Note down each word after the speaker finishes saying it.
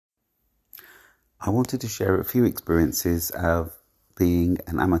I wanted to share a few experiences of being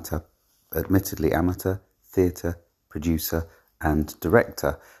an amateur, admittedly amateur, theatre producer and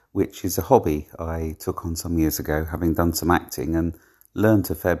director, which is a hobby I took on some years ago, having done some acting and learned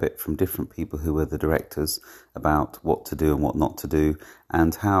a fair bit from different people who were the directors about what to do and what not to do,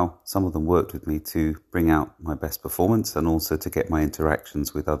 and how some of them worked with me to bring out my best performance and also to get my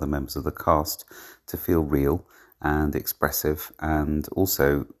interactions with other members of the cast to feel real and expressive, and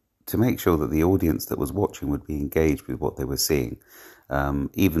also to make sure that the audience that was watching would be engaged with what they were seeing,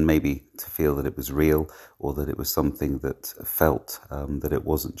 even maybe to feel that it was real or that it was something that felt that it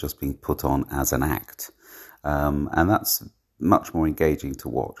wasn't just being put on as an act. And that's much more engaging to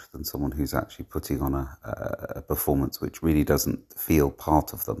watch than someone who's actually putting on a performance which really doesn't feel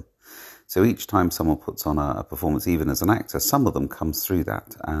part of them. So each time someone puts on a performance, even as an actor, some of them comes through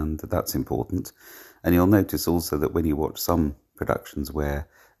that, and that's important. And you'll notice also that when you watch some productions where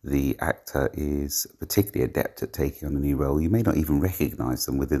the actor is particularly adept at taking on a new role, you may not even recognise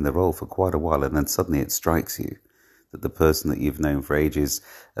them within the role for quite a while, and then suddenly it strikes you that the person that you've known for ages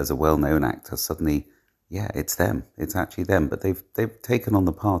as a well-known actor suddenly, yeah, it's them. It's actually them. But they've taken on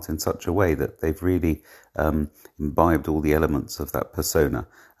the part in such a way that they've really imbibed all the elements of that persona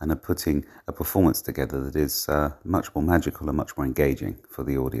and are putting a performance together that is much more magical and much more engaging for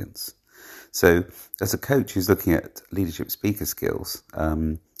the audience. So as a coach who's looking at leadership speaker skills,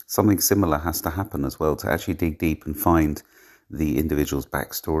 something similar has to happen as well, to actually dig deep and find the individual's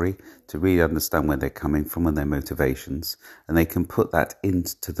backstory, to really understand where they're coming from and their motivations, and they can put that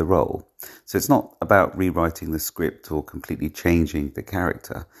into the role. So it's not about rewriting the script or completely changing the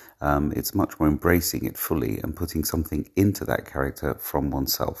character. It's much more embracing it fully and putting something into that character from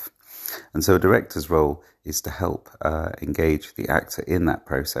oneself. And so a director's role is to help engage the actor in that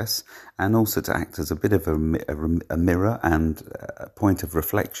process, and also to act as a bit of a mirror and a point of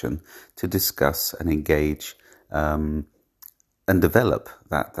reflection to discuss and engage and develop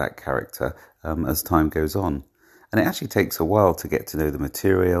that character as time goes on. And it actually takes a while to get to know the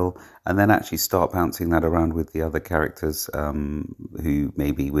material and then actually start bouncing that around with the other characters who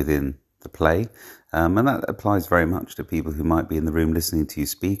may be within the play. And that applies very much to people who might be in the room listening to you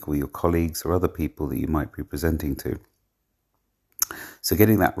speak, or your colleagues or other people that you might be presenting to. So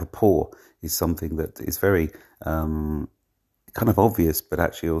getting that rapport is something that is very kind of obvious, but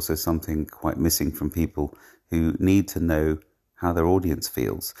actually also something quite missing from people who need to know how their audience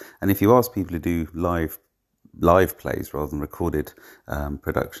feels. And if you ask people to do live plays rather than recorded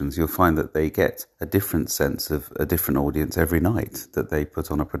productions, you'll find that they get a different sense of a different audience every night that they put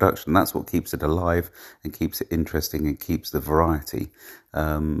on a production. That's what keeps it alive and keeps it interesting and keeps the variety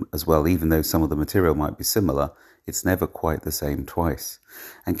as well. Even though some of the material might be similar, it's never quite the same twice.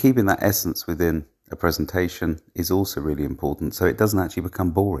 And keeping that essence within a presentation is also really important, so it doesn't actually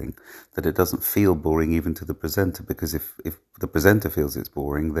become boring, that it doesn't feel boring even to the presenter, because if the presenter feels it's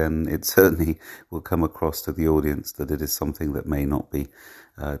boring, then it certainly will come across to the audience that it is something that may not be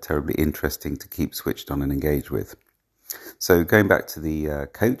terribly interesting to keep switched on and engaged with. So going back to the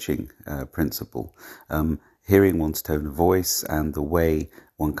coaching principle, hearing one's tone of voice and the way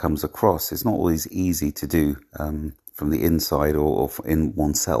one comes across is not always easy to do from the inside or in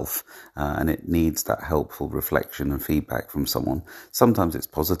oneself, and it needs that helpful reflection and feedback from someone. Sometimes it's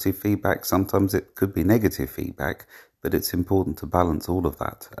positive feedback, sometimes it could be negative feedback, but it's important to balance all of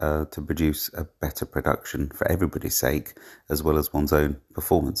that to produce a better production for everybody's sake, as well as one's own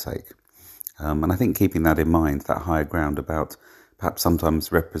performance sake. And I think keeping that in mind, that higher ground about perhaps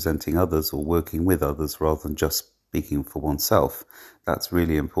sometimes representing others or working with others rather than just speaking for oneself, that's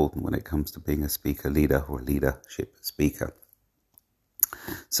really important when it comes to being a speaker leader or a leadership speaker.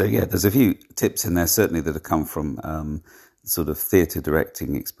 So yeah, there's a few tips in there certainly that have come from sort of theatre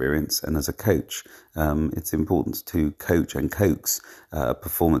directing experience, and as a coach, it's important to coach and coax a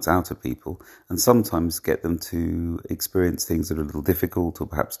performance out of people, and sometimes get them to experience things that are a little difficult or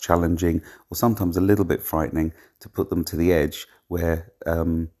perhaps challenging, or sometimes a little bit frightening, to put them to the edge where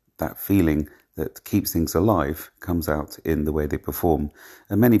that feeling that keeps things alive comes out in the way they perform.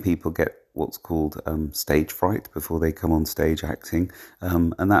 And many people get what's called stage fright before they come on stage acting,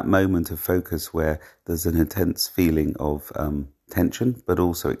 and that moment of focus where there's an intense feeling of tension but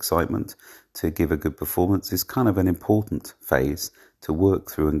also excitement to give a good performance is kind of an important phase to work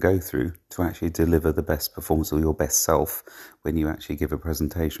through and go through to actually deliver the best performance or your best self when you actually give a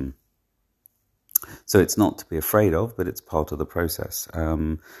presentation. So it's not to be afraid of, but it's part of the process.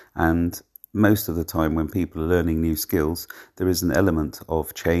 And most of the time when people are learning new skills, there is an element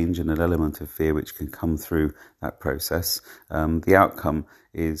of change and an element of fear which can come through that process. The outcome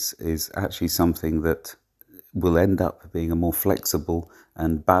is actually something that will end up being a more flexible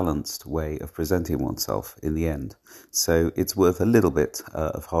and balanced way of presenting oneself in the end. So it's worth a little bit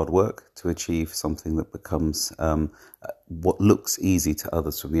of hard work to achieve something that becomes what looks easy to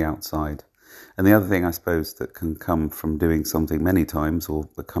others from the outside. And the other thing, I suppose, that can come from doing something many times or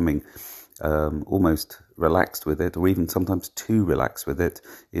becoming almost relaxed with it, or even sometimes too relaxed with it,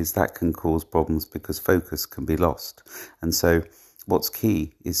 is that can cause problems because focus can be lost. And so what's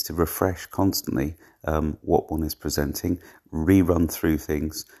key is to refresh constantly what one is presenting, rerun through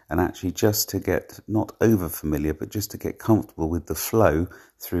things, and actually just to get not over familiar, but just to get comfortable with the flow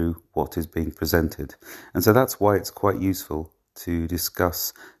through what is being presented. And so that's why it's quite useful to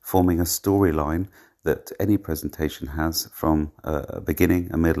discuss forming a storyline that any presentation has, from a beginning,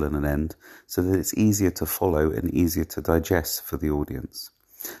 a middle and an end, so that it's easier to follow and easier to digest for the audience.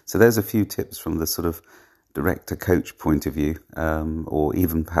 So there's a few tips from the sort of director-coach point of view, or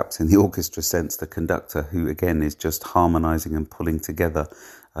even perhaps in the orchestra sense, the conductor, who again is just harmonizing and pulling together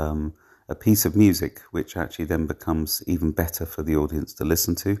a piece of music, which actually then becomes even better for the audience to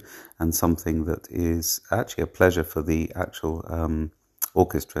listen to, and something that is actually a pleasure for the actual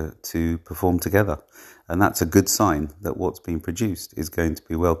orchestra to perform together. And that's a good sign that what's being produced is going to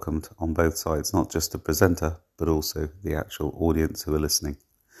be welcomed on both sides, not just the presenter, but also the actual audience who are listening.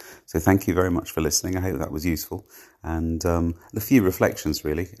 So thank you very much for listening. I hope that was useful, and a few reflections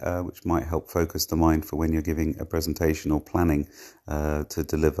really, which might help focus the mind for when you're giving a presentation or planning to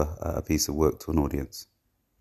deliver a piece of work to an audience.